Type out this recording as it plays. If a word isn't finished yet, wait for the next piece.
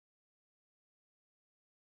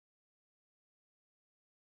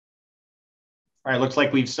All right, looks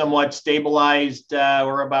like we've somewhat stabilized.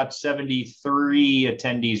 We're about 73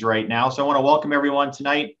 attendees right now. So I want to welcome everyone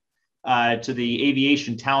tonight to the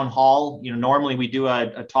Aviation Town Hall. Normally we do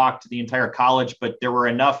a talk to the entire college, but there were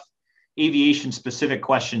enough aviation specific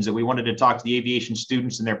questions that we wanted to talk to the aviation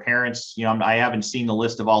students and their parents. I haven't seen the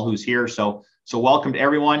list of all who's here. So welcome to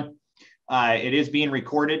everyone. It is being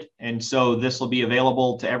recorded, and so this will be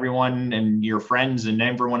available to everyone and your friends and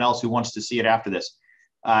everyone else who wants to see it after this.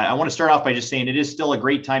 I want to start off by just saying it is still a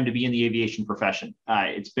great time to be in the aviation profession.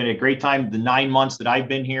 It's been a great time, the 9 months that I've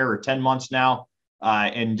been here, or 10 months now,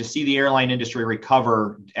 and to see the airline industry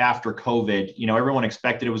recover after COVID. Everyone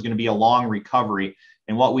expected it was going to be a long recovery.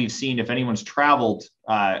 And what we've seen, if anyone's traveled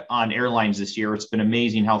on airlines this year, it's been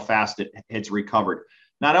amazing how fast it's recovered.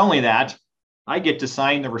 Not only that, I get to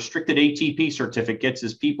sign the restricted ATP certificates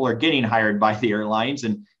as people are getting hired by the airlines.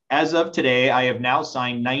 And as of today, I have now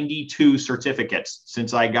signed 92 certificates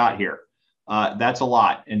since I got here. That's a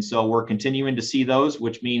lot. And so we're continuing to see those,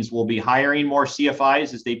 which means we'll be hiring more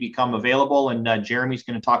CFIs as they become available. And Jeremy's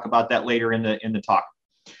going to talk about that later in the talk.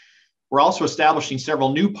 We're also establishing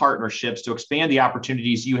several new partnerships to expand the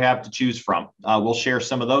opportunities you have to choose from. We'll share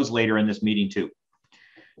some of those later in this meeting too.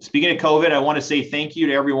 Speaking of COVID, I want to say thank you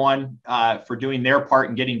to everyone for doing their part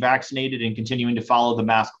in getting vaccinated and continuing to follow the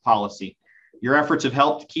mask policy. Your efforts have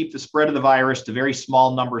helped keep the spread of the virus to very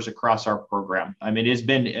small numbers across our program. I mean, it's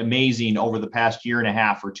been amazing over the past year and a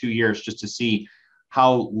half or 2 years just to see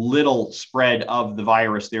how little spread of the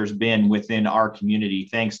virus there's been within our community,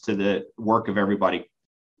 thanks to the work of everybody.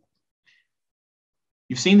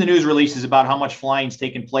 You've seen the news releases about how much flying's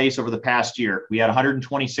taken place over the past year. We had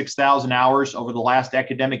 126,000 hours over the last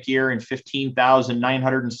academic year and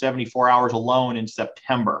 15,974 hours alone in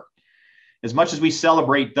September. As much as we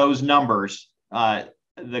celebrate those numbers,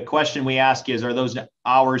 the question we ask is, are those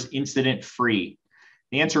hours incident free?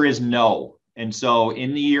 The answer is no. And so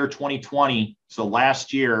in the year 2020, so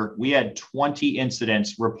last year, we had 20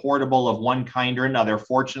 incidents reportable of one kind or another.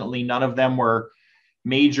 Fortunately, none of them were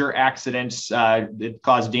major accidents that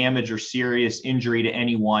caused damage or serious injury to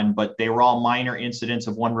anyone, but they were all minor incidents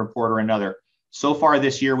of one report or another. So far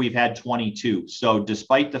this year, we've had 22. So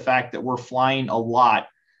despite the fact that we're flying a lot,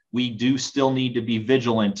 we do still need to be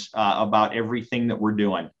vigilant about everything that we're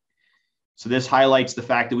doing. So this highlights the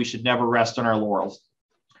fact that we should never rest on our laurels.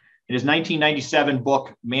 In his 1997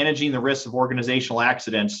 book, Managing the Risks of Organizational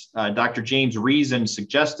Accidents, Dr. James Reason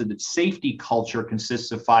suggested that safety culture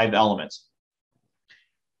consists of 5 elements.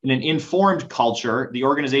 In an informed culture, the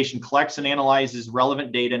organization collects and analyzes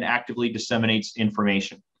relevant data and actively disseminates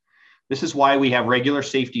information. This is why we have regular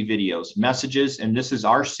safety videos, messages, and this is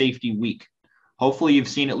our safety week. Hopefully you've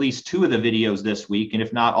seen at least 2 of the videos this week, and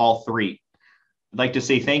if not all 3. I'd like to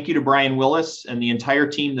say thank you to Brian Willis and the entire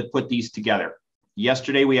team that put these together.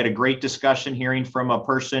 Yesterday, we had a great discussion hearing from a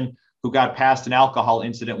person who got past an alcohol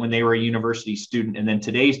incident when they were a university student. And then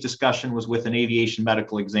today's discussion was with an aviation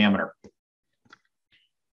medical examiner.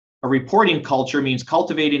 A reporting culture means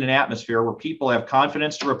cultivating an atmosphere where people have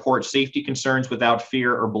confidence to report safety concerns without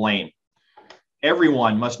fear or blame.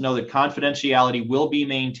 Everyone must know that confidentiality will be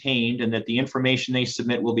maintained and that the information they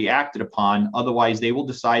submit will be acted upon. Otherwise, they will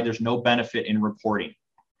decide there's no benefit in reporting.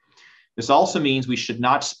 This also means we should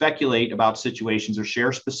not speculate about situations or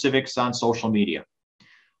share specifics on social media.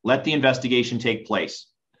 Let the investigation take place.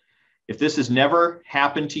 If this has never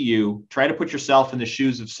happened to you, try to put yourself in the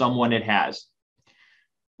shoes of someone it has.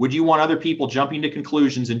 Would you want other people jumping to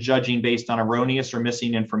conclusions and judging based on erroneous or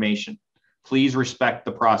missing information? Please respect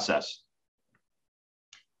the process.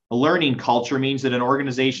 A learning culture means that an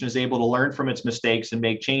organization is able to learn from its mistakes and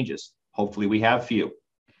make changes. Hopefully we have few.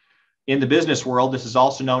 In the business world, this is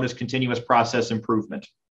also known as continuous process improvement.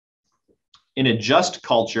 In a just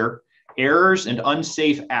culture, errors and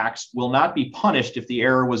unsafe acts will not be punished if the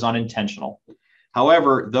error was unintentional.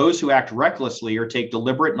 However, those who act recklessly or take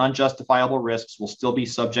deliberate and unjustifiable risks will still be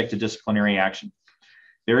subject to disciplinary action.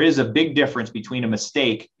 There is a big difference between a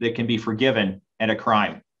mistake that can be forgiven and a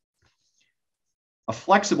crime. A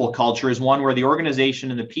flexible culture is one where the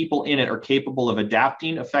organization and the people in it are capable of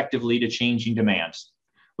adapting effectively to changing demands.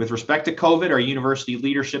 With respect to COVID, our university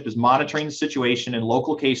leadership is monitoring the situation and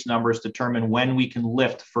local case numbers determine when we can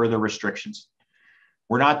lift further restrictions.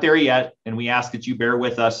 We're not there yet, and we ask that you bear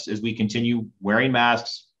with us as we continue wearing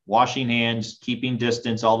masks, washing hands, keeping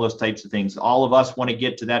distance, all those types of things. All of us want to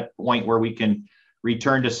get to that point where we can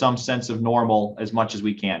return to some sense of normal as much as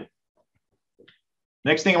we can.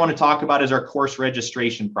 Next thing I want to talk about is our course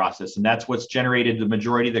registration process, and that's what's generated the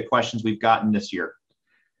majority of the questions we've gotten this year.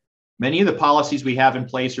 Many of the policies we have in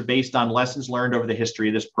place are based on lessons learned over the history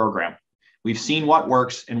of this program. We've seen what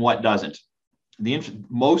works and what doesn't.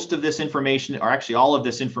 Most of this information, or actually all of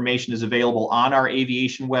this information, is available on our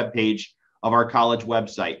aviation webpage of our college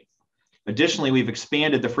website. Additionally, we've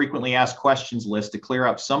expanded the frequently asked questions list to clear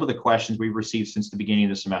up some of the questions we've received since the beginning of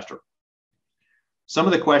the semester. Some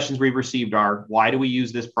of the questions we've received are, why do we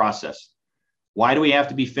use this process? Why do we have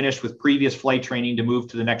to be finished with previous flight training to move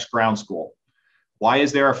to the next ground school? Why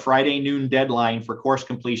is there a Friday noon deadline for course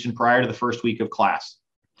completion prior to the first week of class?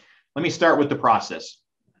 Let me start with the process.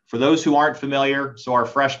 For those who aren't familiar, so our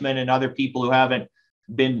freshmen and other people who haven't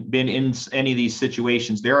been in any of these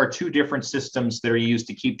situations, there are two different systems that are used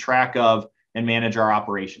to keep track of and manage our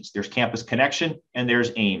operations. There's Campus Connection and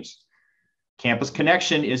there's AIMS. Campus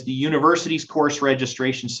Connection is the university's course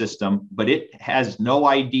registration system, but it has no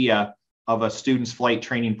idea of a student's flight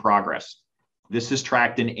training progress. This is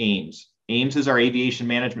tracked in AIMS. AIMS is our aviation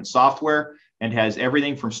management software and has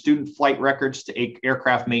everything from student flight records to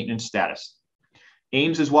aircraft maintenance status.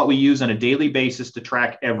 AIMS is what we use on a daily basis to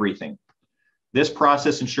track everything. This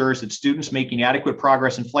process ensures that students making adequate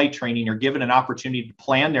progress in flight training are given an opportunity to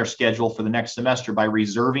plan their schedule for the next semester by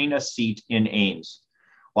reserving a seat in AIMS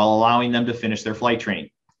while allowing them to finish their flight training.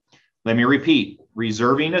 Let me repeat,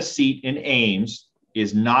 reserving a seat in AIMS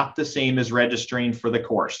is not the same as registering for the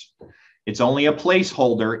course. It's only a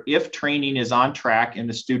placeholder if training is on track and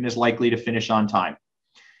the student is likely to finish on time.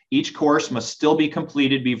 Each course must still be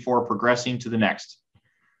completed before progressing to the next.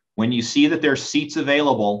 When you see that there's seats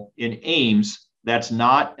available in AIMS, that's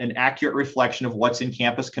not an accurate reflection of what's in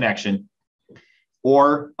Campus Connection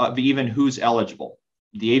or of even who's eligible.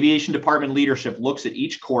 The aviation department leadership looks at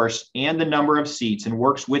each course and the number of seats and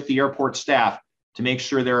works with the airport staff to make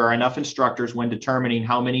sure there are enough instructors when determining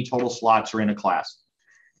how many total slots are in a class.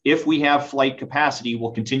 If we have flight capacity,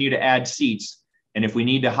 we'll continue to add seats, and if we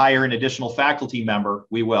need to hire an additional faculty member,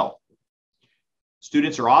 we will.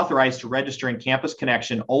 Students are authorized to register in Campus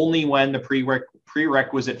Connection only when the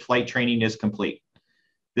prerequisite flight training is complete.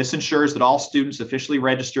 This ensures that all students officially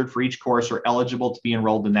registered for each course are eligible to be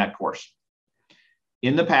enrolled in that course.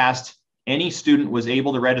 In the past, any student was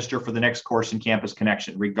able to register for the next course in Campus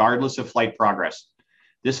Connection, regardless of flight progress.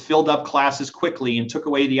 This filled up classes quickly and took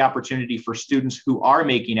away the opportunity for students who are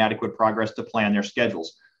making adequate progress to plan their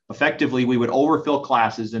schedules. Effectively, we would overfill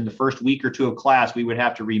classes. In the first week or two of class, we would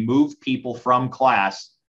have to remove people from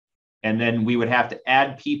class, and then we would have to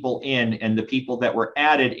add people in, and the people that were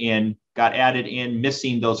added in got added in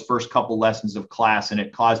missing those first couple lessons of class, and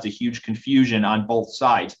it caused a huge confusion on both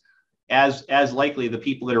sides. As likely, the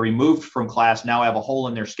people that are removed from class now have a hole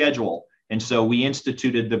in their schedule, and so we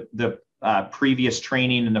instituted the previous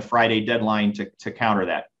training and the Friday deadline to counter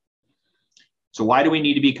that. So why do we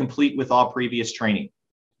need to be complete with all previous training?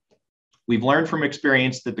 We've learned from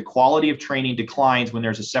experience that the quality of training declines when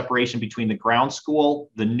there's a separation between the ground school,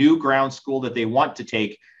 the new ground school that they want to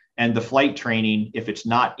take, and the flight training if it's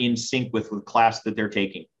not in sync with the class that they're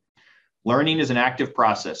taking. Learning is an active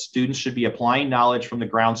process. Students should be applying knowledge from the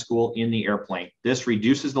ground school in the airplane. This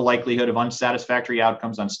reduces the likelihood of unsatisfactory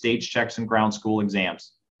outcomes on stage checks and ground school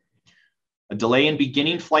exams. A delay in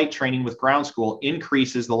beginning flight training with ground school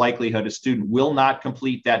increases the likelihood a student will not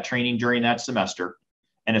complete that training during that semester,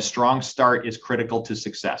 and a strong start is critical to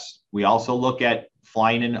success. We also look at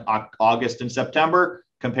flying in August and September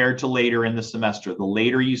compared to later in the semester. The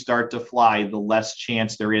later you start to fly, the less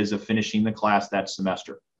chance there is of finishing the class that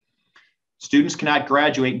semester. Students cannot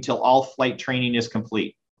graduate until all flight training is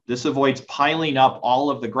complete. This avoids piling up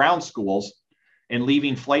all of the ground schools and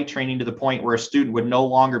leaving flight training to the point where a student would no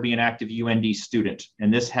longer be an active UND student,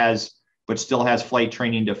 and but still has flight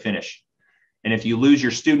training to finish. And if you lose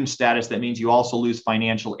your student status, that means you also lose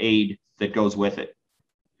financial aid that goes with it.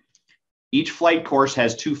 Each flight course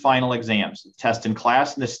has two final exams, the test in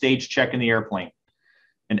class and the stage check in the airplane.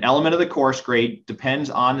 An element of the course grade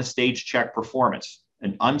depends on the stage check performance.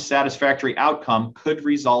 An unsatisfactory outcome could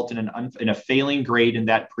result in a failing grade in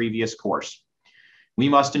that previous course. We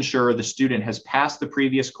must ensure the student has passed the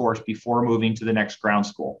previous course before moving to the next ground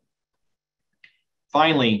school.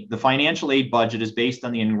 Finally, the financial aid budget is based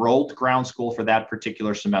on the enrolled ground school for that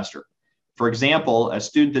particular semester. For example, a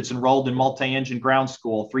student that's enrolled in multi-engine ground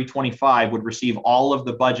school 325 would receive all of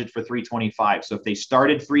the budget for 325. So if they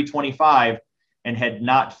started 325 and had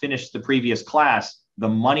not finished the previous class, the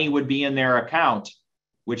money would be in their account,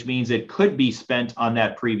 which means it could be spent on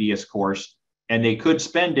that previous course, and they could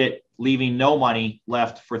spend it leaving no money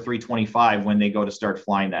left for 325 when they go to start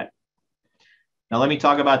flying that. Now let me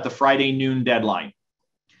talk about the Friday noon deadline.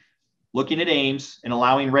 Looking at AIMS and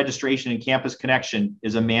allowing registration in Campus Connection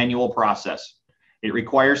is a manual process. It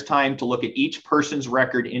requires time to look at each person's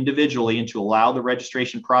record individually and to allow the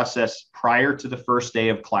registration process prior to the first day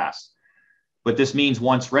of class. But this means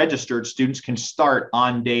once registered, students can start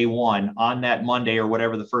on day one, on that Monday or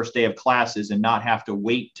whatever the first day of class is, and not have to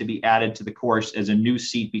wait to be added to the course as a new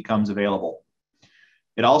seat becomes available.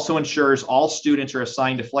 It also ensures all students are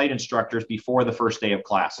assigned to flight instructors before the first day of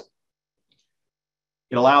class.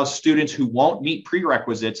 It allows students who won't meet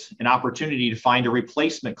prerequisites an opportunity to find a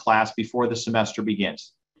replacement class before the semester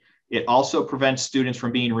begins. It also prevents students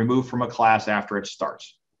from being removed from a class after it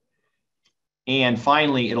starts. And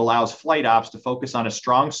finally, it allows flight ops to focus on a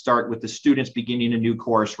strong start with the students beginning a new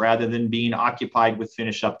course rather than being occupied with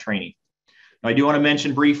finish up training. Now, I do want to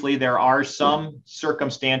mention briefly, there are some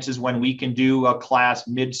circumstances when we can do a class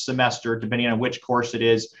mid-semester, depending on which course it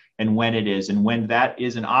is and when it is. And when that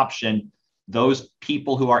is an option, those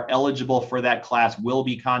people who are eligible for that class will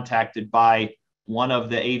be contacted by one of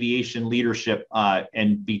the aviation leadership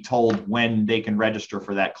and be told when they can register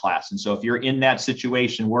for that class. And so if you're in that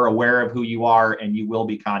situation, we're aware of who you are and you will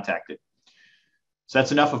be contacted. So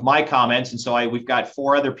that's enough of my comments. And so we've got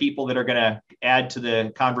 4 other people that are going to add to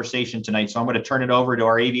the conversation tonight. So I'm going to turn it over to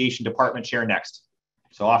our aviation department chair next.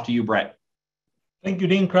 So off to you, Brett. Thank you,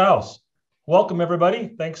 Dean Krause. Welcome,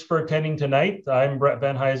 everybody. Thanks for attending tonight. I'm Brett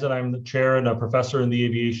Benheisen. I'm the chair and a professor in the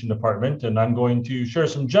aviation department, and I'm going to share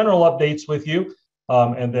some general updates with you,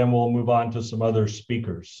 and then we'll move on to some other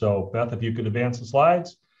speakers. So Beth, if you could advance the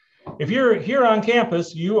slides. If you're here on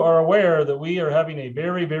campus, you are aware that we are having a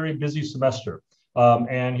very, very busy semester.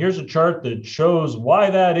 And here's a chart that shows why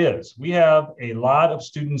that is. We have a lot of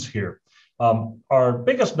students here. Our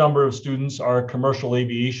biggest number of students are commercial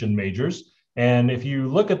aviation majors. And if you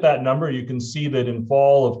look at that number, you can see that in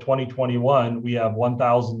fall of 2021, we have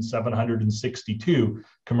 1,762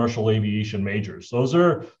 commercial aviation majors. Those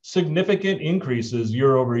are significant increases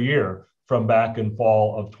year over year from back in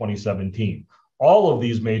fall of 2017. All of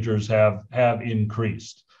these majors have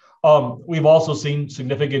increased. We've also seen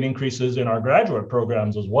significant increases in our graduate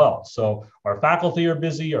programs as well. So our faculty are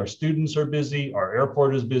busy, our students are busy, our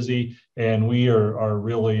airport is busy, and we are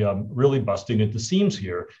really busting at the seams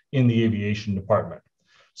here in the aviation department.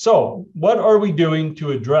 So what are we doing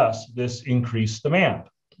to address this increased demand?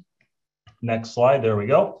 Next slide, there we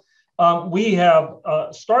go. We have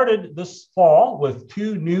started this fall with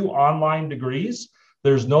 2 new online degrees.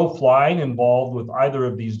 There's no flying involved with either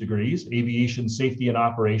of these degrees, aviation safety and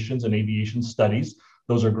operations and aviation studies.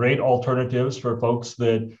 Those are great alternatives for folks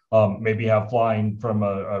that maybe have flying from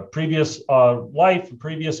a previous life, a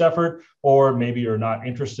previous effort, or maybe are not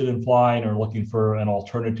interested in flying or looking for an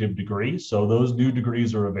alternative degree. So those new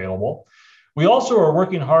degrees are available. We also are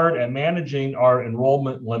working hard at managing our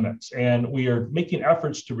enrollment limits, and we are making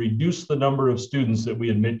efforts to reduce the number of students that we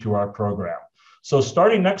admit to our program. So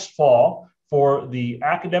starting next fall, for the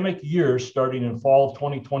academic year starting in fall of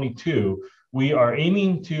 2022, we are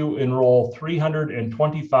aiming to enroll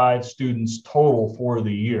 325 students total for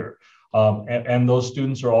the year. And those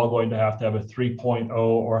students are all going to have a 3.0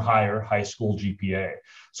 or higher high school GPA.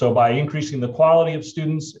 So by increasing the quality of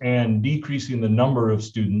students and decreasing the number of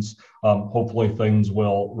students, hopefully things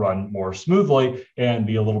will run more smoothly and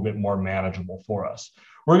be a little bit more manageable for us.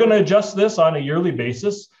 We're going to adjust this on a yearly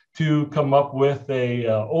basis to come up with a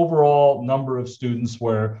overall number of students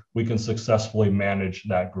where we can successfully manage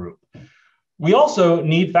that group. We also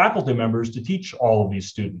need faculty members to teach all of these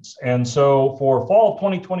students. And so for fall of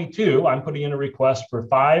 2022, I'm putting in a request for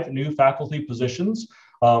 5 new faculty positions.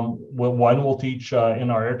 One will teach in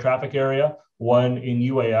our air traffic area, 1 in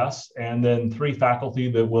UAS, and then 3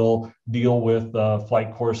 faculty that will deal with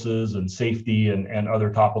flight courses and safety and other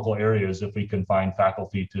topical areas if we can find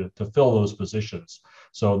faculty to fill those positions.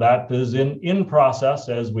 So that is in process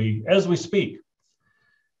as we speak.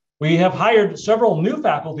 We have hired several new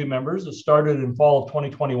faculty members that started in fall of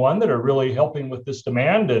 2021 that are really helping with this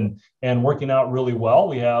demand and working out really well.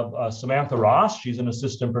 We have Samantha Ross. She's an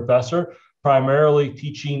assistant professor, primarily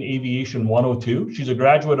teaching Aviation 102. She's a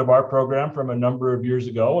graduate of our program from a number of years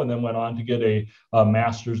ago and then went on to get a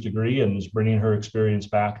master's degree and is bringing her experience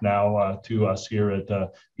back now to us here at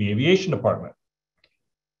the aviation department.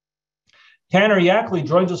 Tanner Yackley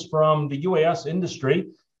joins us from the UAS industry.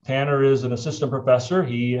 Tanner is an assistant professor.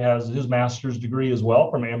 He has his master's degree as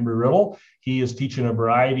well from Embry-Riddle. He is teaching a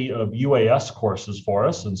variety of UAS courses for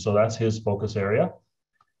us, and so that's his focus area.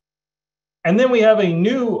 And then we have a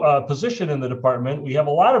new position in the department. We have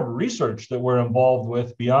a lot of research that we're involved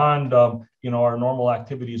with beyond our normal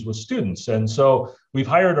activities with students. And so we've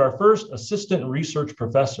hired our first assistant research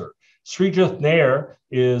professor. Srijith Nair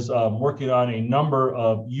is working on a number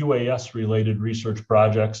of UAS related research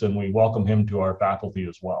projects, and we welcome him to our faculty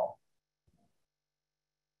as well.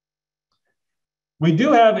 We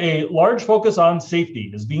do have a large focus on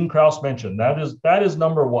safety, as Dean Krause mentioned. That is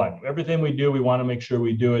number one. Everything we do, we want to make sure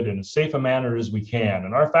we do it in as safe a manner as we can.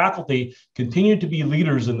 And our faculty continue to be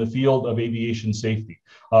leaders in the field of aviation safety.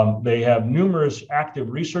 They have numerous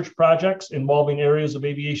active research projects involving areas of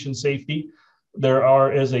aviation safety.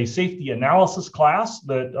 There is a safety analysis class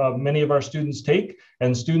that many of our students take,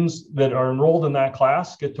 and students that are enrolled in that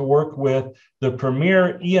class get to work with the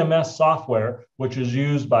premier EMS software, which is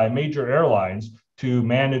used by major airlines to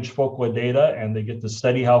manage FOQA data, and they get to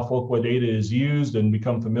study how FOQA data is used and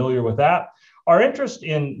become familiar with that. Our interest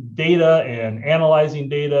in data and analyzing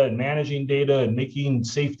data and managing data and making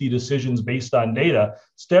safety decisions based on data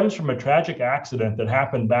stems from a tragic accident that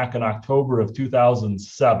happened back in October of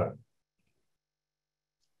 2007.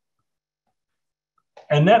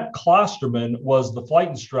 Annette Klosterman was the flight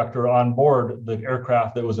instructor on board the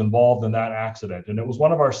aircraft that was involved in that accident. And it was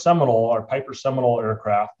one of our Piper Seminole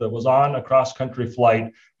aircraft that was on a cross-country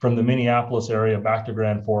flight from the Minneapolis area back to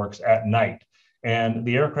Grand Forks at night. And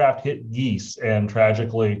the aircraft hit geese, and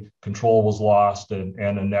tragically control was lost, and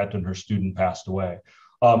Annette and her student passed away.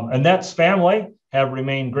 Annette's family have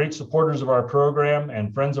remained great supporters of our program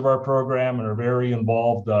and friends of our program, and are very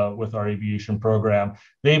involved with our aviation program.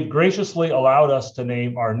 They've graciously allowed us to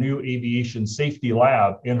name our new aviation safety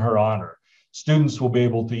lab in her honor. Students will be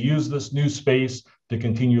able to use this new space to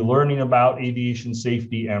continue learning about aviation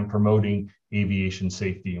safety and promoting aviation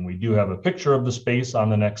safety. And we do have a picture of the space on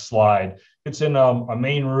the next slide. It's in a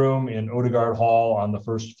main room in Odegaard Hall on the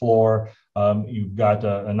first floor. You've got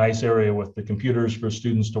a nice area with the computers for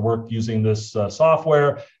students to work using this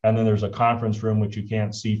software. And then there's a conference room, which you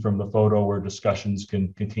can't see from the photo, where discussions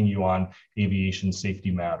can continue on aviation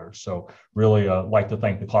safety matters. So really like to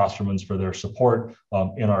thank the Klostermans for their support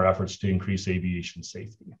in our efforts to increase aviation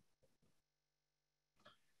safety.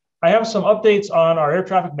 I have some updates on our air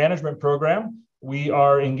traffic management program. We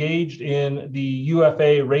are engaged in the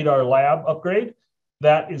UFA radar lab upgrade.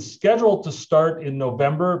 That is scheduled to start in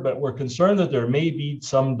November, but we're concerned that there may be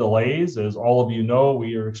some delays. As all of you know,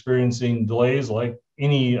 we are experiencing delays like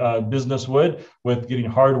any business would with getting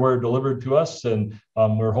hardware delivered to us. And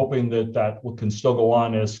we're hoping that can still go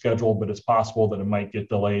on as scheduled, but it's possible that it might get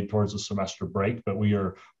delayed towards the semester break, but we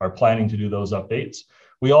are planning to do those updates.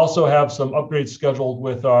 We also have some upgrades scheduled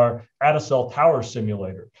with our Atticell Tower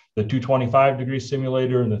simulator, the 225-degree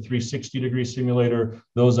simulator and the 360-degree simulator.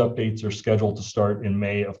 Those updates are scheduled to start in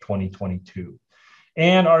May of 2022.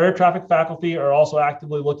 And our air traffic faculty are also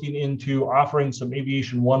actively looking into offering some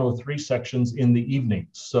Aviation 103 sections in the evenings.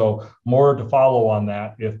 So more to follow on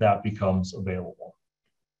that if that becomes available.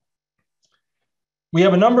 We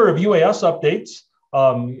have a number of UAS updates.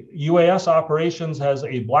 UAS Operations has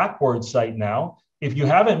a Blackboard site now. If you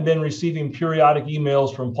haven't been receiving periodic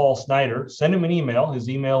emails from Paul Snyder, send him an email. His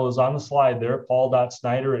email is on the slide there,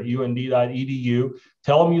 paul.snyder@und.edu.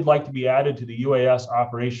 Tell him you'd like to be added to the UAS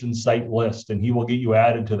operations site list, and he will get you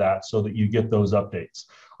added to that so that you get those updates.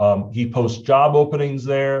 He posts job openings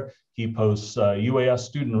there. He posts UAS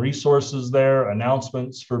student resources there,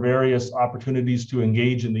 announcements for various opportunities to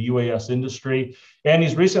engage in the UAS industry. And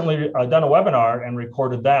he's recently done a webinar and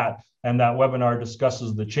recorded that. And that webinar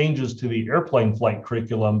discusses the changes to the airplane flight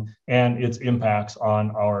curriculum and its impacts on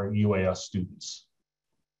our UAS students.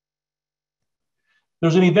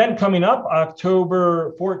 There's an event coming up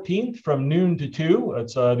October 14th from noon to 2.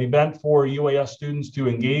 It's an event for UAS students to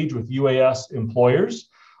engage with UAS employers.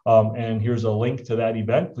 And here's a link to that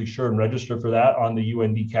event. Please sure and register for that on the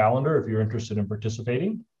UND calendar if you're interested in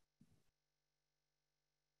participating.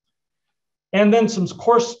 And then some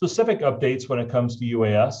course-specific updates when it comes to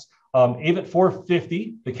UAS. AVIT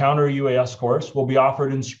 450, the counter UAS course, will be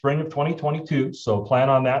offered in spring of 2022. So plan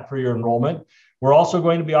on that for your enrollment. We're also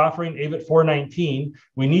going to be offering AVIT 419.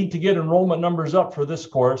 We need to get enrollment numbers up for this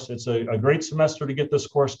course. It's a great semester to get this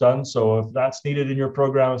course done. So if that's needed in your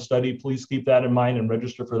program of study, please keep that in mind and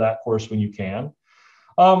register for that course when you can.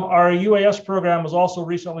 Our UAS program has also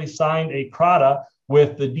recently signed a CRADA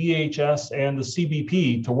with the DHS and the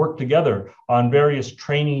CBP to work together on various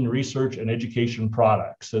training, research, and education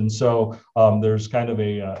products. And so there's kind of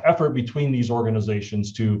a effort between these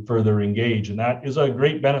organizations to further engage, and that is a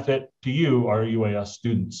great benefit to you, our UAS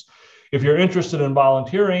students. If you're interested in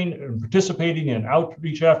volunteering and participating in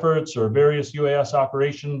outreach efforts or various UAS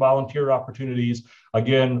operation volunteer opportunities,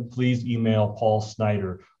 again, please email Paul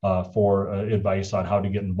Snyder for advice on how to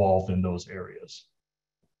get involved in those areas.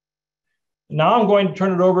 Now I'm going to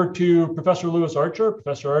turn it over to Professor Lewis Archer.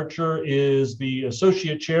 Professor Archer is the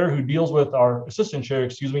associate chair who deals with our assistant chair,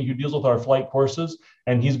 who deals with our flight courses,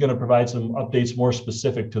 and he's going to provide some updates more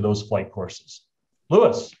specific to those flight courses.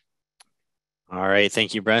 Lewis. All right,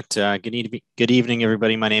 thank you, Brett. Good evening,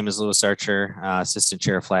 everybody. My name is Louis Archer, Assistant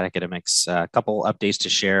Chair of Flight Academics. A couple updates to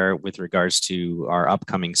share with regards to our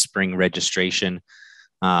upcoming spring registration.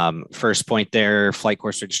 First point there, flight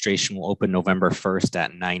course registration will open November 1st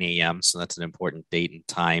at 9 a.m. So that's an important date and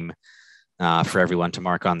time for everyone to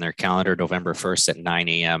mark on their calendar, November 1st at 9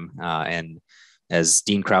 a.m. And as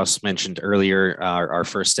Dean Kraus mentioned earlier, our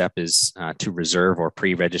first step is to reserve or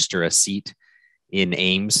pre-register a seat in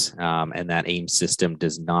Ames, and that Ames system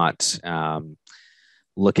does not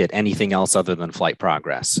look at anything else other than flight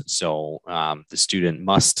progress. So the student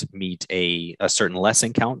must meet a certain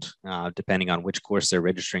lesson count, depending on which course they're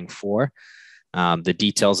registering for. The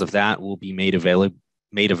details of that will be made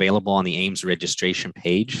available on the Ames registration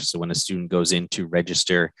page. So when a student goes in to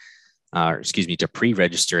register, to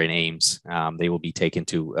pre-register in Ames, they will be taken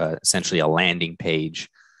to essentially a landing page,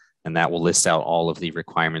 and that will list out all of the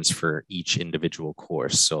requirements for each individual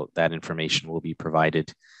course. So that information will be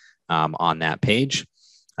provided on that page.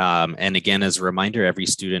 And again, as a reminder, every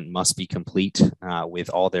student must be complete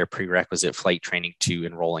with all their prerequisite flight training to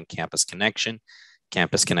enroll in Campus Connection.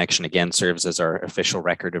 Campus Connection, again, serves as our official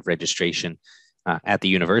record of registration at the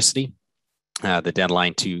university. The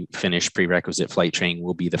deadline to finish prerequisite flight training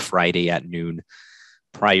will be the Friday at noon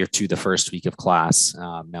prior to the first week of class.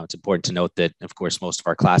 Now, it's important to note that, of course, most of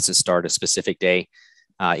our classes start a specific day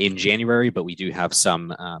in January, but we do have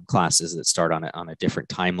some classes that start on a different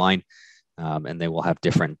timeline, and they will have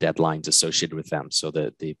different deadlines associated with them. So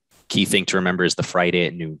the key thing to remember is the Friday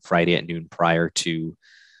at noon prior to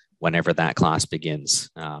whenever that class begins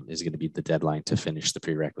is going to be the deadline to finish the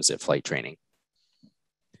prerequisite flight training.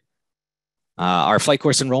 Our flight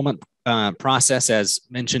course enrollment process, as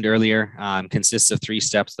mentioned earlier, consists of 3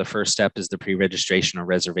 steps. The first step is the pre-registration or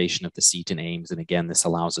reservation of the seat in Ames. And again, this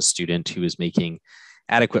allows a student who is making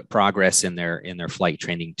adequate progress in their flight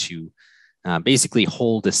training to basically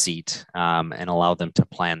hold a seat and allow them to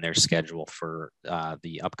plan their schedule for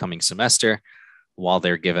the upcoming semester while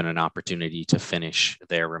they're given an opportunity to finish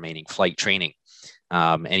their remaining flight training.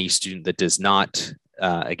 Any student that does not,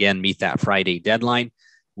 again, meet that Friday deadline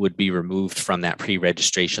would be removed from that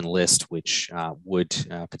pre-registration list, which would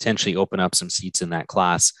potentially open up some seats in that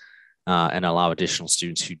class and allow additional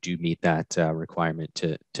students who do meet that requirement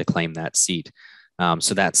to claim that seat.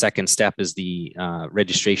 So that second step is the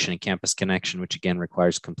registration and Campus Connection, which again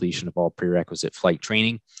requires completion of all prerequisite flight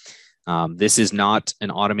training. This is not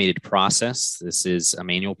an automated process. This is a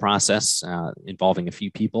manual process involving a few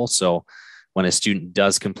people. So when a student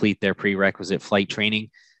does complete their prerequisite flight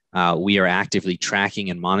training, we are actively tracking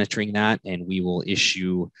and monitoring that, and we will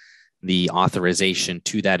issue the authorization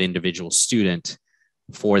to that individual student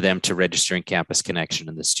for them to register in Campus Connection.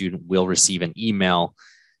 And the student will receive an email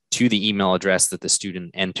to the email address that the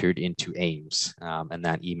student entered into Ames. And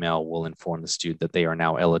that email will inform the student that they are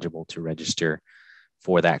now eligible to register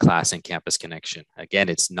for that class in Campus Connection. Again,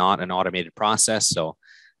 it's not an automated process, so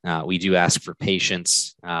we do ask for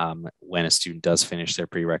patience when a student does finish their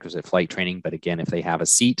prerequisite flight training. But again, if they have a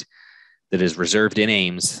seat that is reserved in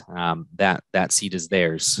Ames, that seat is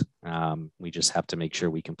theirs. We just have to make sure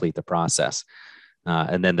we complete the process.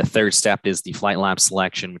 And then the third step is the flight lab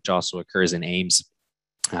selection, which also occurs in Ames.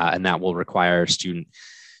 And that will require a student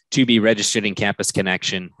to be registered in Campus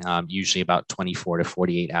Connection, usually about 24 to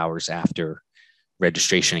 48 hours after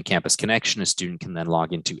registration in Campus Connection. A student can then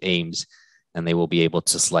log into Ames, and they will be able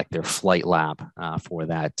to select their flight lab for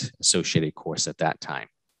that associated course at that time.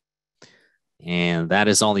 And that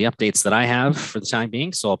is all the updates that I have for the time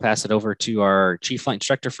being. So I'll pass it over to our Chief Flight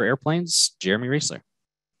Instructor for Airplanes, Jeremy Reisler.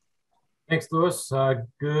 Thanks, Louis.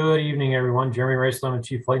 Good evening, everyone. Jeremy Reisler, I'm the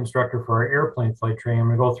Chief Flight Instructor for our airplane flight training. I'm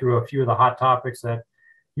going to go through a few of the hot topics that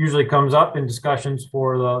usually comes up in discussions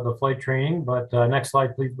for the flight training. But next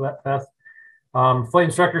slide, please, Beth. Flight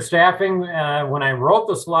instructor staffing. When I wrote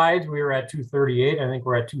the slides, we were at 238. I think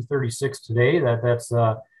we're at 236 today. That's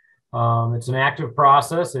it's an active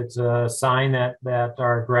process. It's a sign that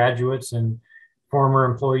our graduates and former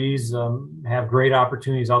employees have great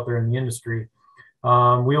opportunities out there in the industry.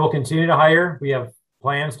 We will continue to hire. We have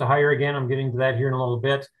plans to hire again. I'm getting to that here in a little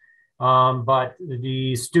bit. But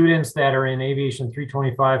the students that are in Aviation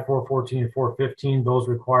 325, 414, and 415, those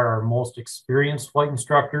require our most experienced flight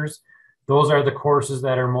instructors. Those are the courses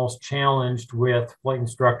that are most challenged with flight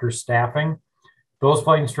instructor staffing. Those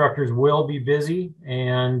flight instructors will be busy,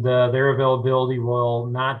 and their availability will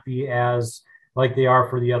not be as like they are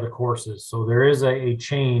for the other courses. So there is a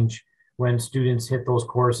change when students hit those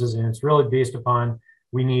courses, and it's really based upon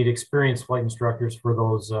we need experienced flight instructors for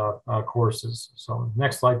those courses. So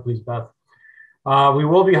next slide, please, Beth. We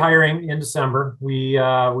will be hiring in December.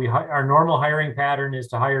 Our normal hiring pattern is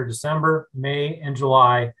to hire December, May, and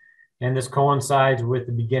July, and this coincides with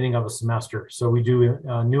the beginning of a semester. So we do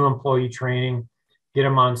new employee training, get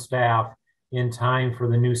them on staff in time for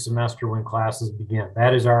the new semester when classes begin.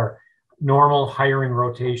 That is our normal hiring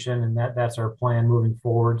rotation, and that's our plan moving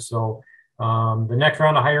forward. So the next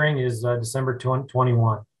round of hiring is December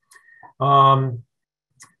 2021. Go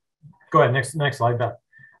ahead, next slide, Beth.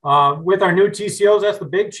 With our new TCOs, that's the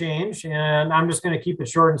big change, and I'm just going to keep it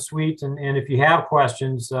short and sweet. And if you have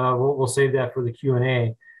questions, we'll save that for the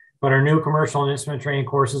Q&A. But our new commercial and instrument training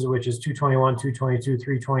courses, which is 221, 222,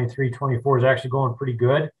 323, 24, is actually going pretty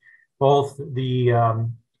good. Both the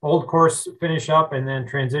old course finish up and then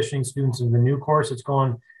transitioning students into the new course, it's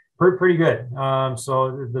going pretty good.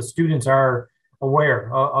 So the students are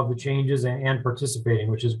aware of the changes and participating,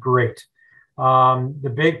 which is great.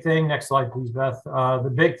 The big thing, next slide, please, Beth.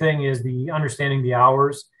 The big thing is the understanding the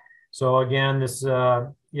hours. So again, this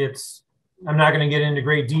I'm not going to get into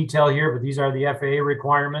great detail here, but these are the FAA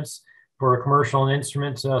requirements for a commercial and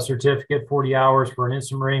instrument certificate: 40 hours for an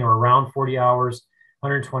instrument rating, or around 40 hours,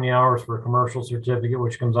 120 hours for a commercial certificate,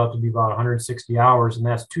 which comes out to be about 160 hours, and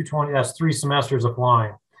that's 220. That's 3 semesters of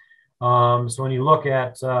flying. So when you look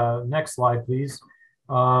at next slide, please.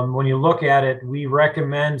 When you look at it, we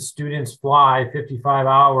recommend students fly 55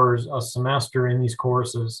 hours a semester in these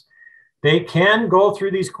courses. They can go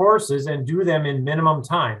through these courses and do them in minimum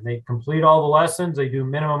time. They complete all the lessons, they do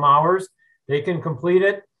minimum hours, they can complete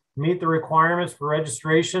it, meet the requirements for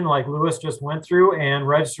registration like Lewis just went through, and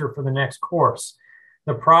register for the next course.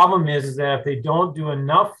 The problem is that if they don't do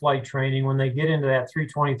enough flight training when they get into that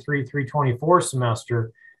 323, 324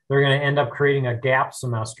 semester, they're going to end up creating a gap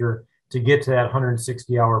semester to get to that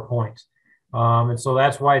 160-hour point. And so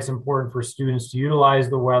that's why it's important for students to utilize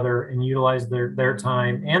the weather and utilize their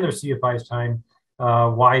time and their CFI's time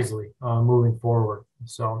wisely moving forward.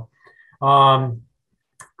 So go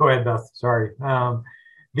ahead, Beth, sorry.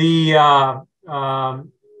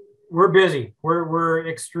 We're busy, we're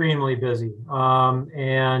extremely busy.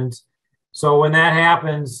 And so when that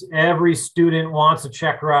happens, every student wants a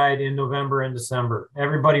check ride in November and December.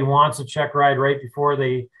 Everybody wants a check ride right before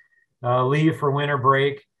they leave for winter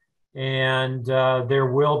break, and there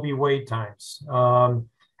will be wait times.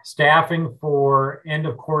 Staffing for end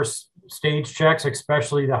of course stage checks,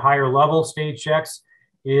 especially the higher level stage checks,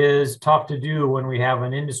 is tough to do when we have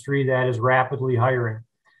an industry that is rapidly hiring.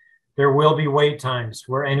 There will be wait times.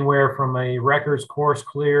 We're anywhere from a records course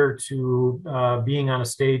clear to being on a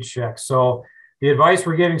stage check. So the advice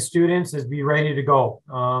we're giving students is be ready to go.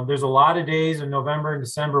 There's a lot of days in November and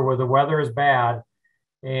December where the weather is bad,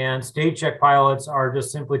 and stage check pilots are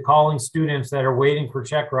just simply calling students that are waiting for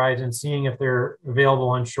check rides and seeing if they're available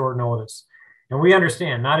on short notice. And we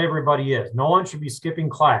understand not everybody is. No one should be skipping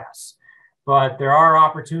class, but there are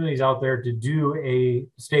opportunities out there to do a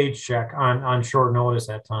stage check on short notice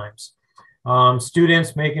at times.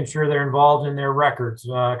 Students making sure they're involved in their records,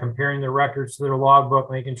 comparing their records to their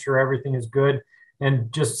logbook, making sure everything is good,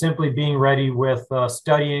 and just simply being ready with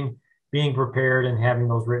studying, being prepared, and having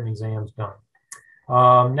those written exams done.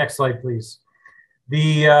 Next slide, please.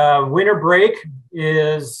 The winter break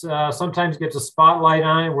is sometimes gets a spotlight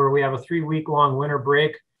on it, where we have a 3-week-long winter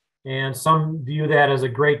break, and some view that as a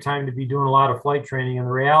great time to be doing a lot of flight training. And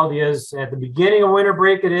the reality is, at the beginning of winter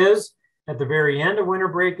break it is, at the very end of winter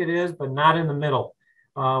break it is, but not in the middle.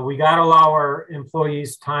 We got to allow our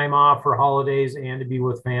employees time off for holidays and to be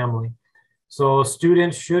with family. So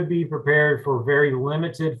students should be prepared for very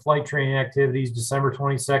limited flight training activities December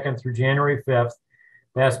 22nd through January 5th.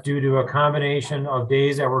 That's due to a combination of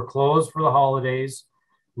days that were closed for the holidays,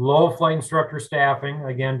 low flight instructor staffing,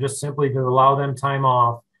 again, just simply to allow them time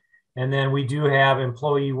off. And then we do have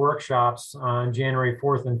employee workshops on January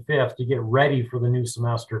 4th and 5th to get ready for the new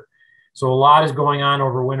semester. So a lot is going on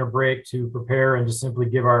over winter break to prepare and to simply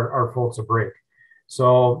give our folks a break.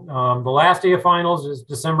 So the last day of finals is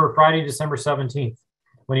Friday, December 17th.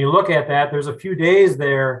 When you look at that, there's a few days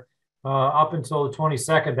there up until the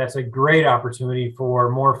 22nd. That's a great opportunity for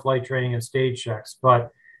more flight training and stage checks.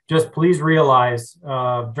 But just please realize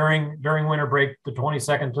during winter break, the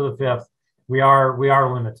 22nd to the 5th, we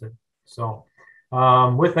are limited. So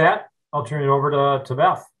with that, I'll turn it over to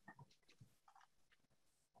Beth.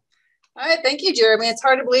 All right, thank you, Jeremy. It's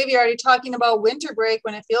hard to believe you're already talking about winter break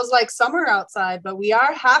when it feels like summer outside, but we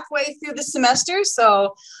are halfway through the semester.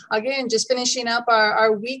 So again, just finishing up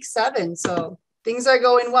our week 7. So things are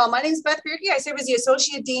going well. My name is Beth Bierke. I serve as the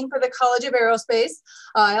Associate Dean for the College of Aerospace.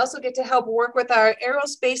 I also get to help work with our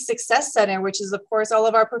Aerospace Success Center, which is, of course, all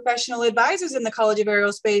of our professional advisors in the College of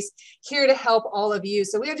Aerospace here to help all of you.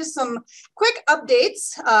 So we have just some quick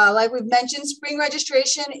updates. Like we've mentioned, spring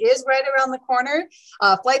registration is right around the corner.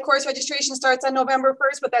 Flight course registration starts on November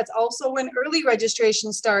 1st, but that's also when early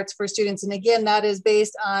registration starts for students. And again, that is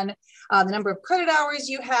based on the number of credit hours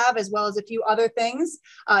you have, as well as a few other things.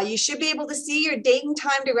 You should be able to see your date and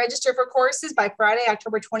time to register for courses by Friday,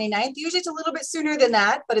 October 29th. Usually it's a little bit sooner than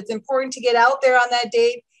that, but it's important to get out there on that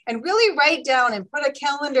date and really write down and put a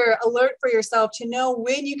calendar alert for yourself to know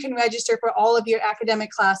when you can register for all of your academic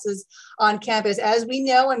classes on campus. As we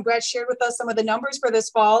know, and Brett shared with us some of the numbers for this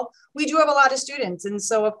fall, we do have a lot of students. And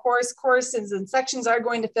so of course, courses and sections are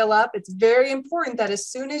going to fill up. It's very important that as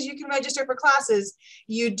soon as you can register for classes,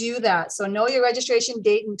 you do that. So know your registration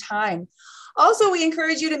date and time. Also, we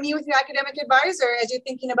encourage you to meet with your academic advisor as you're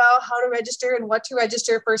thinking about how to register and what to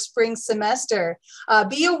register for spring semester.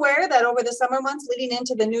 Be aware that over the summer months leading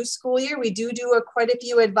into the new school year, we do quite a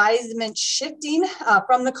few advisement shifting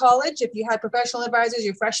from the college. If you had professional advisors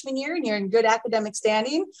your freshman year and you're in good academic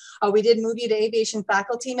standing, we did move you to aviation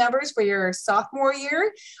faculty members for your sophomore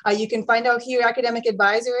year. You can find out who your academic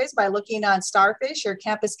advisor is by looking on Starfish or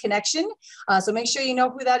Campus Connection. So make sure you know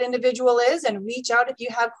who that individual is and reach out if you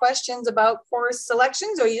have questions about course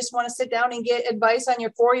selections, or you just want to sit down and get advice on your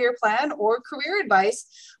 4-year plan or career advice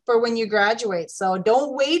for when you graduate. So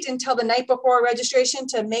don't wait until the night before registration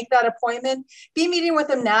to make that appointment. Be meeting with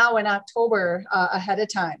them now in October ahead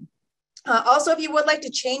of time. Also, if you would like to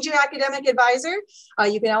change your academic advisor,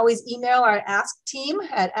 you can always email our Ask team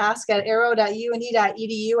at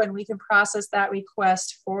ask@aero.und.edu, and we can process that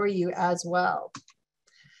request for you as well.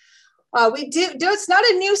 It's not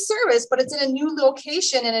a new service, but it's in a new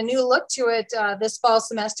location and a new look to it this fall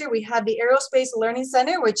semester. We have the Aerospace Learning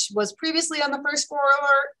Center, which was previously on the first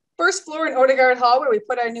floor in Odegaard Hall, where we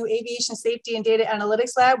put our new aviation safety and data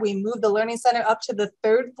analytics lab. We moved the learning center up to the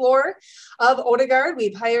 3rd floor of Odegaard.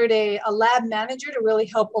 We've hired a lab manager to really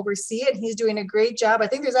help oversee it. He's doing a great job. I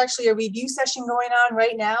think there's actually a review session going on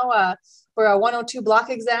right now for a 102 block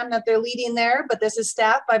exam that they're leading there, but this is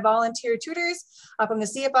staffed by volunteer tutors from the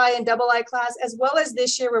CFI and II class, as well as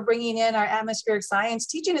this year we're bringing in our atmospheric science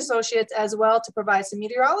teaching associates as well to provide some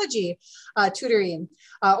meteorology tutoring.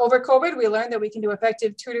 Over COVID, we learned that we can do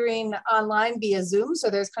effective tutoring online via Zoom, so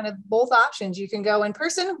there's kind of both options. You can go in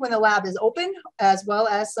person when the lab is open, as well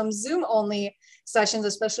as some Zoom only sessions,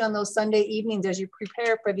 especially on those Sunday evenings as you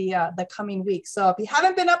prepare for the coming week. So if you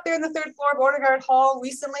haven't been up there in the 3rd floor of Odegaard Hall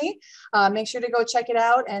recently, make sure to go check it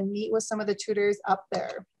out and meet with some of the tutors up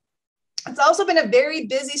there. It's also been a very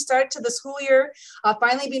busy start to the school year,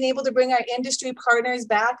 finally being able to bring our industry partners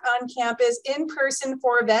back on campus in person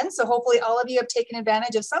for events. So hopefully all of you have taken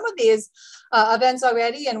advantage of some of these events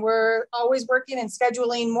already, and we're always working and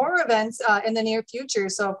scheduling more events in the near future.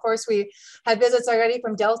 So of course we had visits already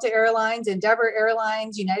from Delta Airlines, Endeavor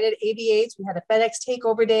Airlines, United Aviates. We had a FedEx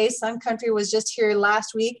Takeover Day. Sun Country was just here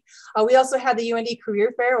last week. We also had the UND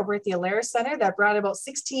Career Fair over at the Alaris Center that brought about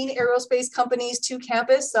 16 aerospace companies to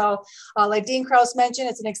campus. So like Dean Krause mentioned,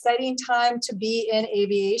 it's an exciting time to be in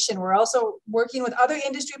aviation. We're also working with other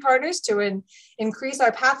industry partners to increase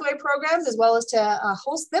our pathway programs, as well as to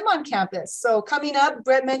host them on campus. So coming up,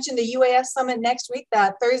 Brett mentioned the UAS Summit next week,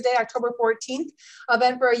 that Thursday, October 14th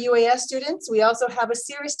event for our UAS students. We also have a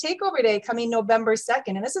Cirrus Takeover Day coming November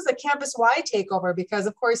 2nd. And this is a campus-wide takeover because,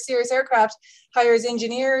 of course, Cirrus Aircraft hires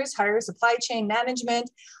engineers, hires supply chain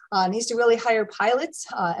management, needs to really hire pilots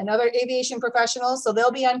and other aviation professionals. So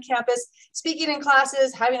they'll be on campus speaking in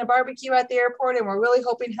classes, having a barbecue at the airport, and we're really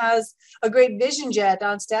hoping has a great Vision Jet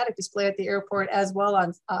on static display at the airport as well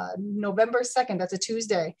on November 2nd. That's a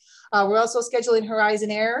Tuesday. We're also scheduling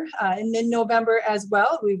Horizon Air in mid-November as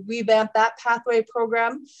well. We've revamped that pathway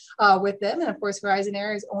program with them. And of course, Horizon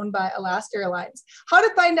Air is owned by Alaska Airlines. How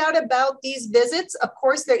to find out about these visits? Of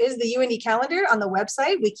course, there is the UND calendar on the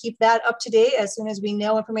website. We keep that up to date as soon as we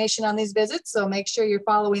know information on these visits. So make sure you're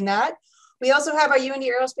following that. We also have our UND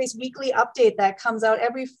Aerospace Weekly Update that comes out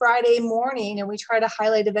every Friday morning, and we try to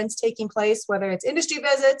highlight events taking place, whether it's industry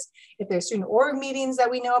visits, if there's student org meetings that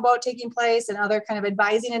we know about taking place, and other kind of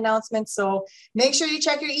advising announcements. So make sure you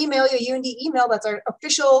check your email, your UND email. That's our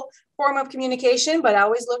official form of communication, but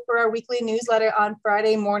always look for our weekly newsletter on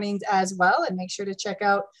Friday mornings as well, and make sure to check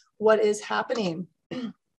out what is happening.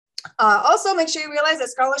 Also, make sure you realize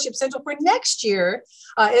that Scholarship Central for next year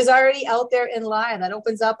is already out there in live. That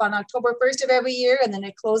opens up on October 1st of every year, and then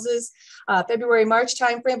it closes February, March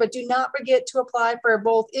timeframe. But do not forget to apply for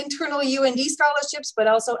both internal UND scholarships, but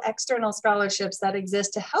also external scholarships that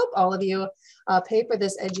exist to help all of you pay for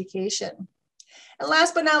this education. And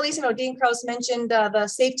last but not least, Dean Krause mentioned the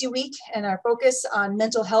Safety Week and our focus on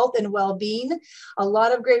mental health and well-being. A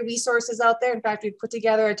lot of great resources out there. In fact, we've put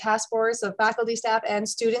together a task force of faculty, staff, and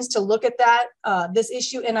students to look at this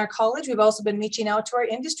issue in our college. We've also been reaching out to our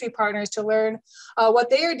industry partners to learn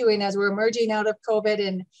what they are doing as we're emerging out of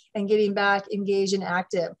COVID and getting back engaged and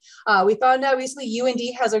active. We found out recently UND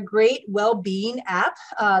has a great well-being app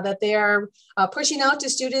that they are pushing out to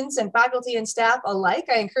students and faculty and staff alike.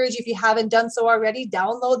 I encourage you, if you haven't done so already,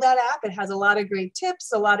 download that app. It has a lot of great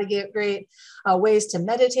tips, a lot of great ways to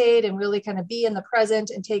meditate and really kind of be in the present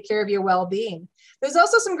and take care of your well-being. There's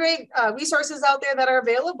also some great resources out there that are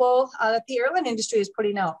available that the airline industry is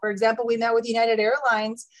putting out. For example, we met with United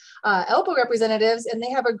Airlines ELPA representatives, and they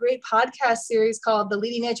have a great podcast series called the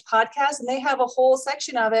Leading Edge Podcast, and they have a whole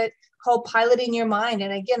section of it called Piloting Your Mind.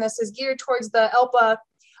 And again, this is geared towards the ELPA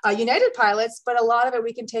United pilots, but a lot of it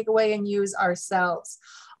we can take away and use ourselves.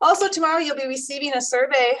 Also, tomorrow you'll be receiving a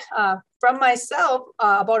survey from myself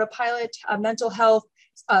about a pilot mental health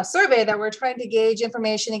survey that we're trying to gauge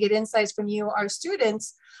information and get insights from you, our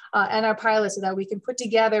students, and our pilots, so that we can put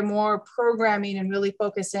together more programming and really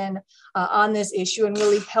focus in on this issue and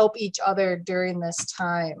really help each other during this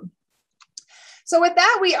time. So with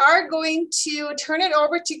that, we are going to turn it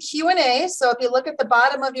over to Q&A. So if you look at the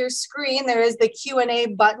bottom of your screen, there is the Q&A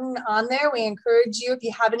button on there. We encourage you, if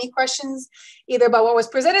you have any questions, either about what was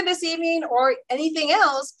presented this evening or anything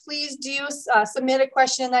else, please do submit a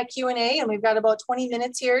question in that Q&A. And we've got about 20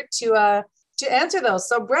 minutes here to answer those.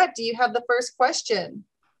 So Brett, do you have the first question?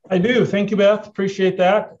 I do. Thank you, Beth. Appreciate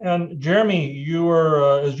that. And Jeremy, you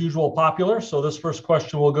are, as usual, popular. So this first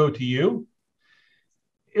question will go to you.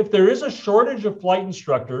 If there is a shortage of flight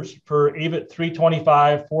instructors for AVIT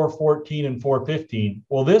 325, 414, and 415,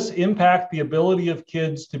 will this impact the ability of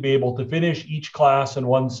kids to be able to finish each class in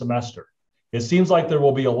one semester? It seems like there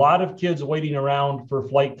will be a lot of kids waiting around for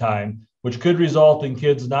flight time, which could result in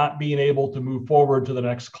kids not being able to move forward to the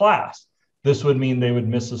next class. This would mean they would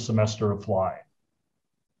miss a semester of flying.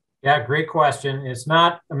 Yeah, great question. It's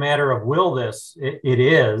not a matter of will this, it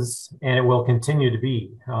is, and it will continue to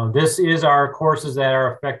be. This is our courses that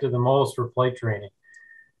are affected the most for flight training.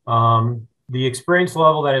 The experience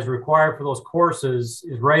level that is required for those courses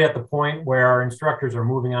is right at the point where our instructors are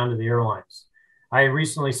moving on to the airlines. I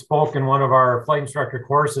recently spoke in one of our flight instructor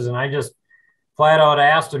courses, and I just flat out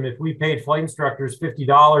asked them, if we paid flight instructors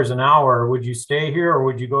 $50 an hour, would you stay here or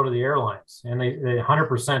would you go to the airlines? And they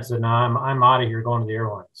 100% said, no, I'm out of here going to the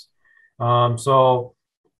airlines. So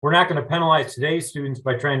we're not going to penalize today's students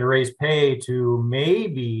by trying to raise pay to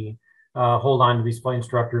maybe hold on to these flight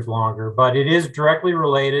instructors longer, but it is directly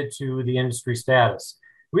related to the industry status.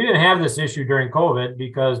 We didn't have this issue during COVID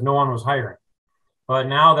because no one was hiring, but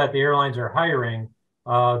now that the airlines are hiring,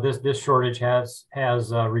 this shortage has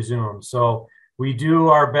resumed. So we do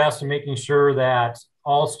our best in making sure that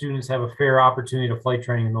all students have a fair opportunity to flight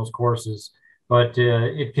training in those courses, but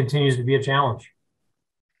it continues to be a challenge.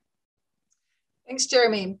 Thanks,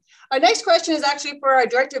 Jeremy. Our next question is actually for our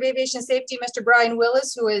Director of Aviation Safety, Mr. Brian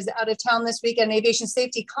Willis, who is out of town this week at an aviation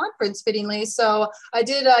safety conference, fittingly. So I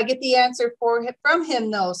did get the answer from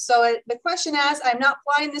him, though. So the question asks, I'm not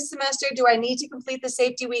flying this semester. Do I need to complete the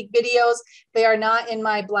Safety Week videos? They are not in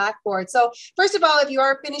my Blackboard. So first of all, if you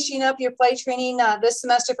are finishing up your flight training this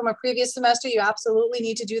semester from a previous semester, you absolutely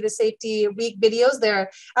need to do the Safety Week videos. They're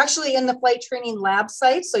actually in the flight training lab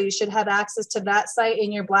site. So you should have access to that site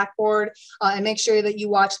in your Blackboard and make sure that you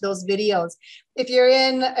watch those videos. If you're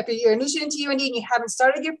a new student to UND and you haven't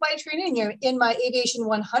started your flight training and you're in my Aviation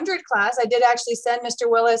 100 class, I did actually send Mr.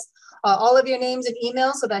 Willis all of your names and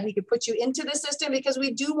emails so that he could put you into the system, because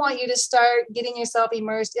we do want you to start getting yourself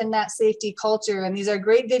immersed in that safety culture. And these are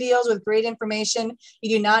great videos with great information.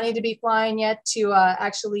 You do not need to be flying yet to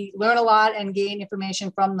actually learn a lot and gain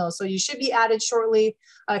information from those. So you should be added shortly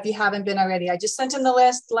if you haven't been already. I just sent him the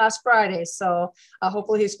list last Friday. So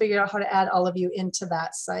hopefully he's figured out how to add all of you into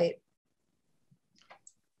that site.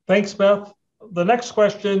 Thanks, Beth. The next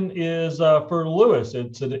question is for Lewis.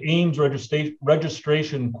 It's an Ames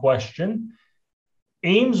registration question.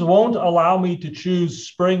 Ames won't allow me to choose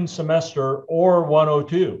spring semester or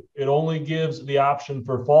 102. It only gives the option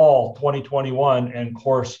for fall 2021 and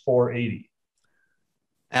course 480.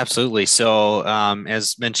 Absolutely. So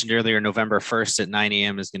as mentioned earlier, November 1st at 9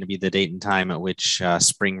 a.m. is going to be the date and time at which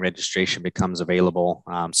spring registration becomes available.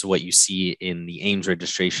 So what you see in the Ames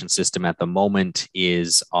registration system at the moment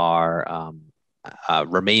is our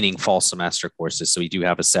remaining fall semester courses. So we do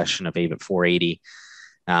have a session of AVIT 480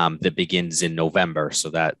 that begins in November.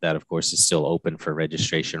 So that of course is still open for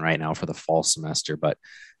registration right now for the fall semester, but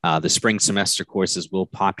the spring semester courses will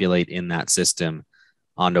populate in that system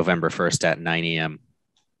on November 1st at 9 a.m.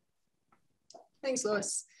 Thanks,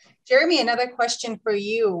 Louis. Jeremy, another question for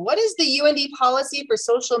you. What is the UND policy for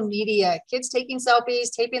social media? Kids taking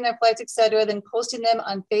selfies, taping their flights, etc., then posting them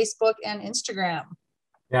on Facebook and Instagram?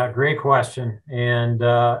 Yeah, great question. And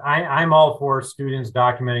I'm all for students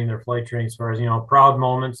documenting their flight training as far as, proud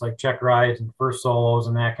moments like check rides and first solos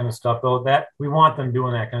and that kind of stuff. Though that we want them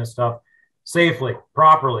doing that kind of stuff safely,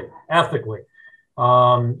 properly, ethically.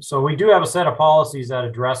 So we do have a set of policies that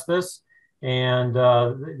address this, and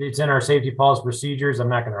it's in our safety policy procedures. I'm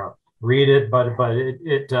not going to read it, but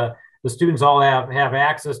the students all have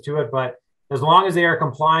access to it. But as long as they are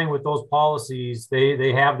complying with those policies,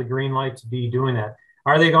 they have the green light to be doing that.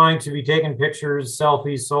 Are they going to be taking pictures,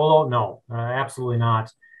 selfies, solo? No, absolutely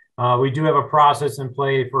not. We do have a process in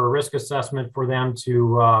play for a risk assessment for them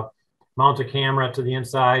to mount a camera to the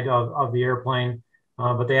inside of the airplane,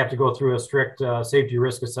 but they have to go through a strict safety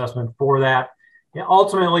risk assessment for that. Yeah,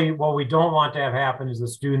 ultimately, what we don't want to have happen is the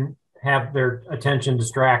student have their attention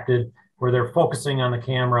distracted where they're focusing on the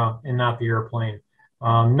camera and not the airplane.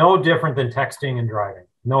 No different than texting and driving,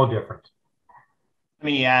 no different. Let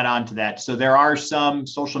me add on to that. So there are some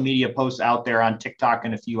social media posts out there on TikTok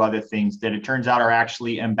and a few other things that it turns out are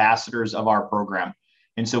actually ambassadors of our program.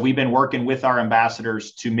 And so we've been working with our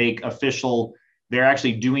ambassadors to make official, they're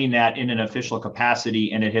actually doing that in an official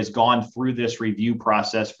capacity, and it has gone through this review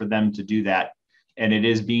process for them to do that. And it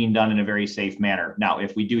is being done in a very safe manner. Now,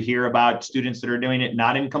 if we do hear about students that are doing it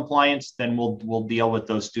not in compliance, then we'll deal with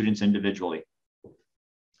those students individually.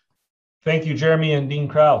 Thank you, Jeremy and Dean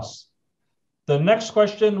Krause. The next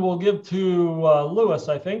question we'll give to Louis,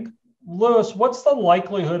 I think. Louis, what's the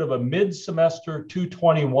likelihood of a mid-semester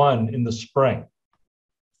 221 in the spring?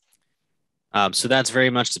 So that's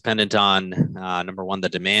very much dependent on, number one, the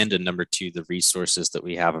demand, and number two, the resources that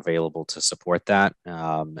we have available to support that.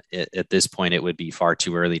 At this point, it would be far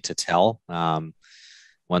too early to tell.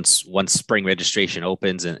 Once spring registration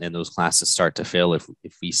opens and those classes start to fill, if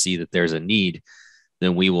we see that there's a need,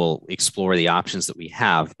 then we will explore the options that we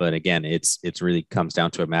have. But again, it's really comes down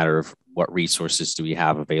to a matter of what resources do we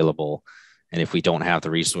have available. And if we don't have the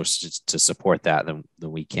resources to support that, then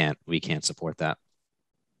we can't support that.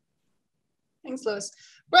 Thanks, Louis.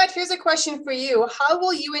 Brett, here's a question for you. How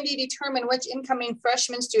will UND determine which incoming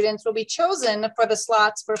freshman students will be chosen for the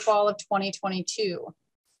slots for fall of 2022?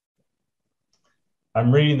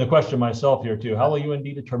 I'm reading the question myself here too. How will UND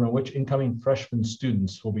determine which incoming freshman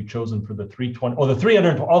students will be chosen for the 320? Oh, the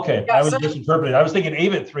 300. Okay, yeah, I was misinterpreting. I was thinking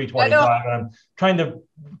AVIT 325. And I'm trying to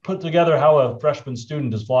put together how a freshman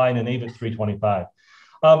student is flying an AVIT 325.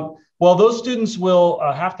 Well, those students will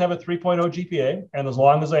have to have a 3.0 GPA. And as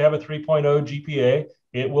long as they have a 3.0 GPA,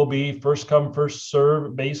 it will be first come, first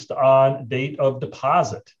serve based on date of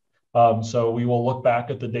deposit. So we will look back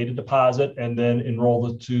at the date of deposit and then enroll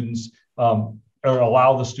the students or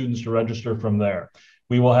allow the students to register from there.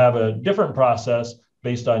 We will have a different process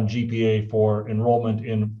based on GPA for enrollment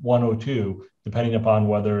in 102, depending upon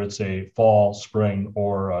whether it's a fall, spring,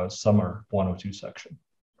 or a summer 102 section.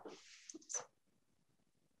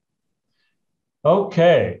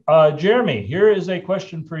 Okay, Jeremy, here is a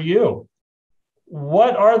question for you.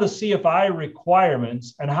 What are the CFI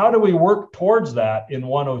requirements and how do we work towards that in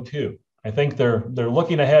 102? I think they're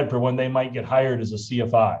looking ahead for when they might get hired as a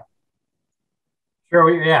CFI.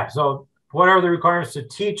 Sure, yeah. So what are the requirements to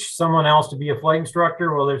teach someone else to be a flight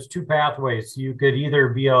instructor? Well, there's two pathways. You could either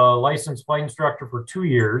be a licensed flight instructor for 2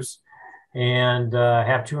 years and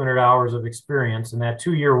have 200 hours of experience. And that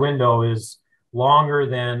 2-year window is longer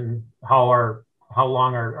than how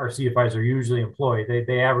long our CFIs are usually employed.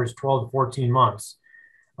 They average 12 to 14 months.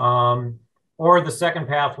 Or the second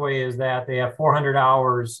pathway is that they have 400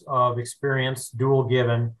 hours of experience, dual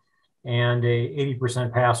given, and a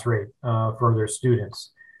 80% pass rate for their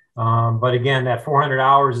students. But again, that 400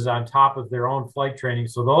 hours is on top of their own flight training.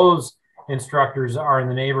 So those instructors are in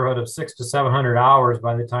the neighborhood of 600 to 700 hours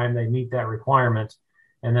by the time they meet that requirement.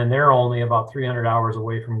 And then they're only about 300 hours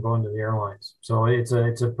away from going to the airlines. So it's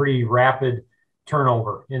a pretty rapid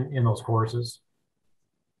turnover in those courses.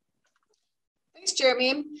 Thanks,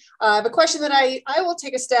 Jeremy. I have a question that I will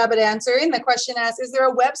take a stab at answering. The question asks, is there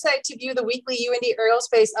a website to view the weekly UND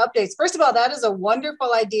aerospace updates? First of all, that is a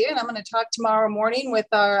wonderful idea. And I'm going to talk tomorrow morning with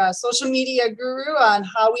our social media guru on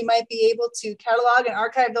how we might be able to catalog and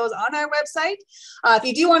archive those on our website. If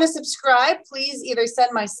you do want to subscribe, please either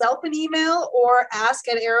send myself an email or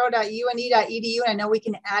ask@aero.und.edu. And I know we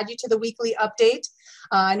can add you to the weekly update.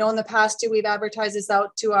 I know in the past too, we've advertised this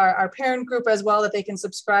out to our parent group as well, that they can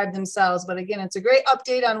subscribe themselves. But again, it's a great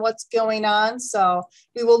update on what's going on. So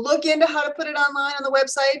we will look into how to put it online on the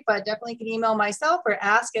website, but definitely can email myself or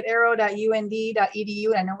ask@aero.und.edu.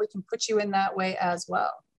 And I know we can put you in that way as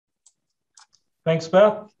well. Thanks,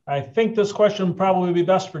 Beth. I think this question would probably be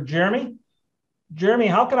best for Jeremy. Jeremy,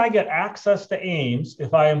 how can I get access to Ames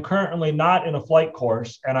if I am currently not in a flight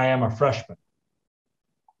course and I am a freshman?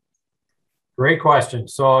 Great question.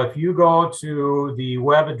 So if you go to the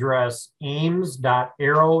web address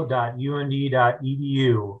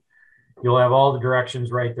ames.aero.und.edu, you'll have all the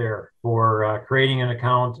directions right there for creating an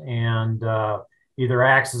account and either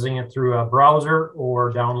accessing it through a browser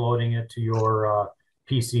or downloading it to your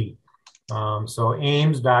PC. So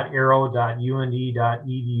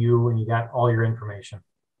ames.aero.und.edu, and you got all your information.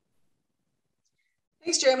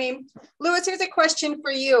 Thanks, Jeremy. Lewis, here's a question for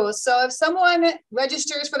you. So if someone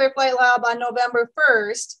registers for their flight lab on November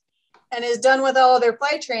 1st and is done with all of their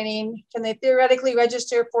flight training, can they theoretically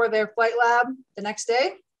register for their flight lab the next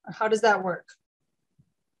day? Or how does that work?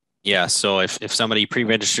 Yeah, so if somebody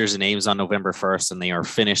pre-registers in Ames on November 1st and they are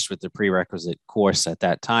finished with the prerequisite course at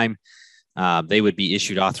that time, they would be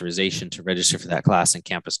issued authorization to register for that class in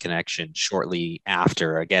Campus Connection shortly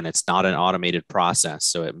after. Again, it's not an automated process,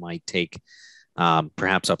 so it might take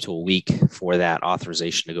perhaps up to a week for that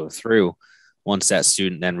authorization to go through. Once that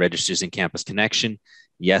student then registers in Campus Connection,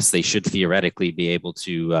 yes, they should theoretically be able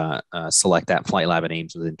to select that flight lab at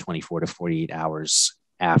Ames within 24 to 48 hours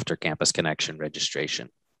after Campus Connection registration.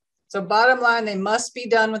 So bottom line, they must be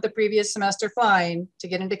done with the previous semester flying to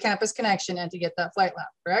get into Campus Connection and to get that flight lab,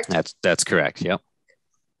 correct? That's correct, yep.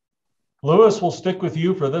 Lewis, we'll stick with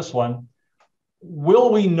you for this one. Will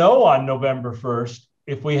we know on November 1st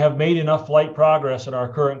if we have made enough flight progress in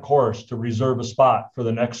our current course to reserve a spot for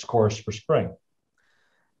the next course for spring?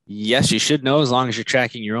 Yes, you should know as long as you're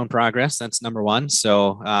tracking your own progress. That's number one.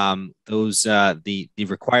 So the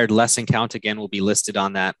required lesson count again will be listed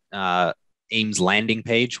on that Ames landing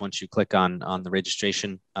page. Once you click on the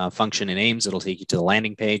registration function in Ames, it'll take you to the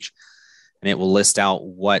landing page, and it will list out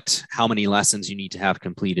how many lessons you need to have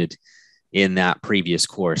completed in that previous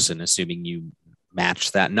course. And assuming you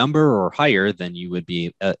match that number or higher, then you would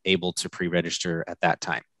be able to pre-register at that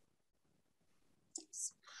time.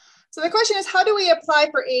 So the question is, how do we apply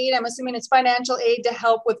for aid? I'm assuming it's financial aid to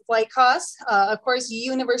help with flight costs. Of course,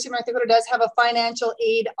 University of North Dakota does have a financial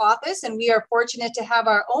aid office, and we are fortunate to have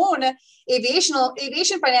our own aviation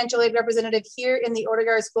financial aid representative here in the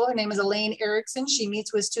Odegaard School. Her name is Elaine Erickson. She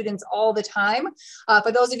meets with students all the time.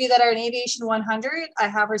 For those of you that are in Aviation 100, I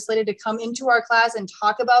have her slated to come into our class and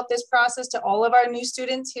talk about this process to all of our new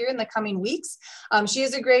students here in the coming weeks. She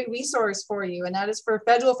is a great resource for you, and that is for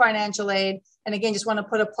federal financial aid. And again, just want to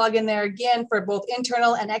put a plug in there again for both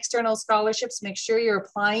internal and external scholarships. Make sure you're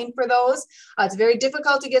applying for those. It's very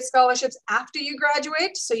difficult to get scholarships after you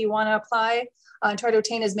graduate, so you want to apply and try to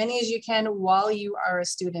obtain as many as you can while you are a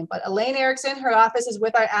student. But Elaine Erickson, her office is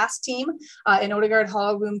with our Ask team in Odegaard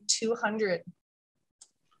Hall, room 200.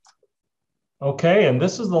 Okay, and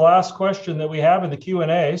this is the last question that we have in the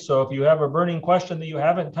Q&A. So if you have a burning question that you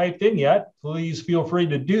haven't typed in yet, please feel free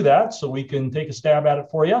to do that so we can take a stab at it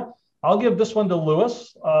for you. I'll give this one to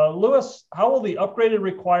Lewis. Lewis, how will the upgraded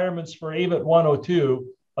requirements for AVIT 102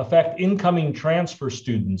 affect incoming transfer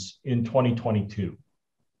students in 2022?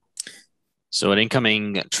 So an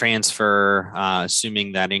incoming transfer,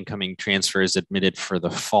 assuming that incoming transfer is admitted for the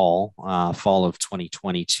fall of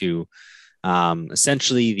 2022,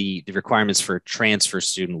 essentially the requirements for a transfer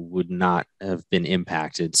student would not have been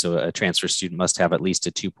impacted. So a transfer student must have at least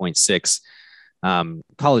a 2.6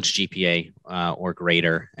 college GPA or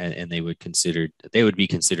greater, and they would be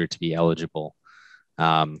considered to be eligible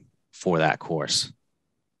for that course.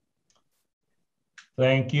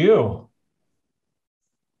 Thank you.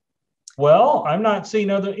 Well, I'm not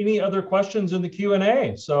seeing any other questions in the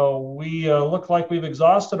Q&A, so we look like we've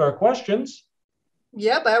exhausted our questions.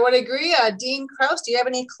 Yep, I would agree. Dean Kraus, do you have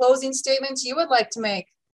any closing statements you would like to make?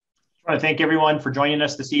 I want to thank everyone for joining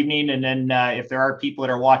us this evening. And then if there are people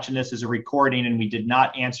that are watching this as a recording and we did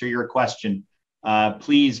not answer your question,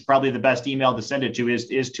 please, probably the best email to send it to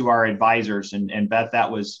is to our advisors. And Beth,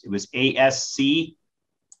 it was ASC.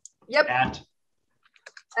 Yep.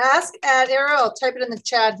 Ask@Aero. I'll type it in the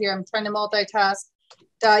chat here. I'm trying to multitask.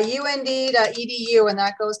 .und.edu, and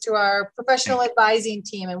that goes to our professional advising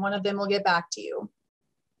team, and one of them will get back to you.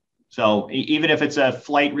 So even if it's a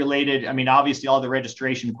flight related, I mean, obviously all the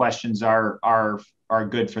registration questions are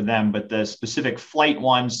good for them, but the specific flight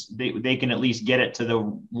ones, they can at least get it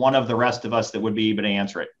to one of the rest of us that would be able to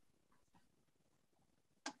answer it.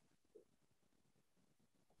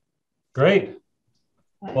 Great.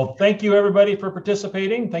 Well, thank you everybody for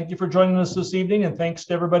participating. Thank you for joining us this evening, and thanks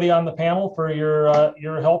to everybody on the panel for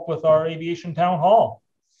your help with our aviation town hall.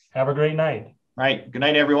 Have a great night. All right. Good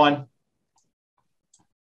night, everyone.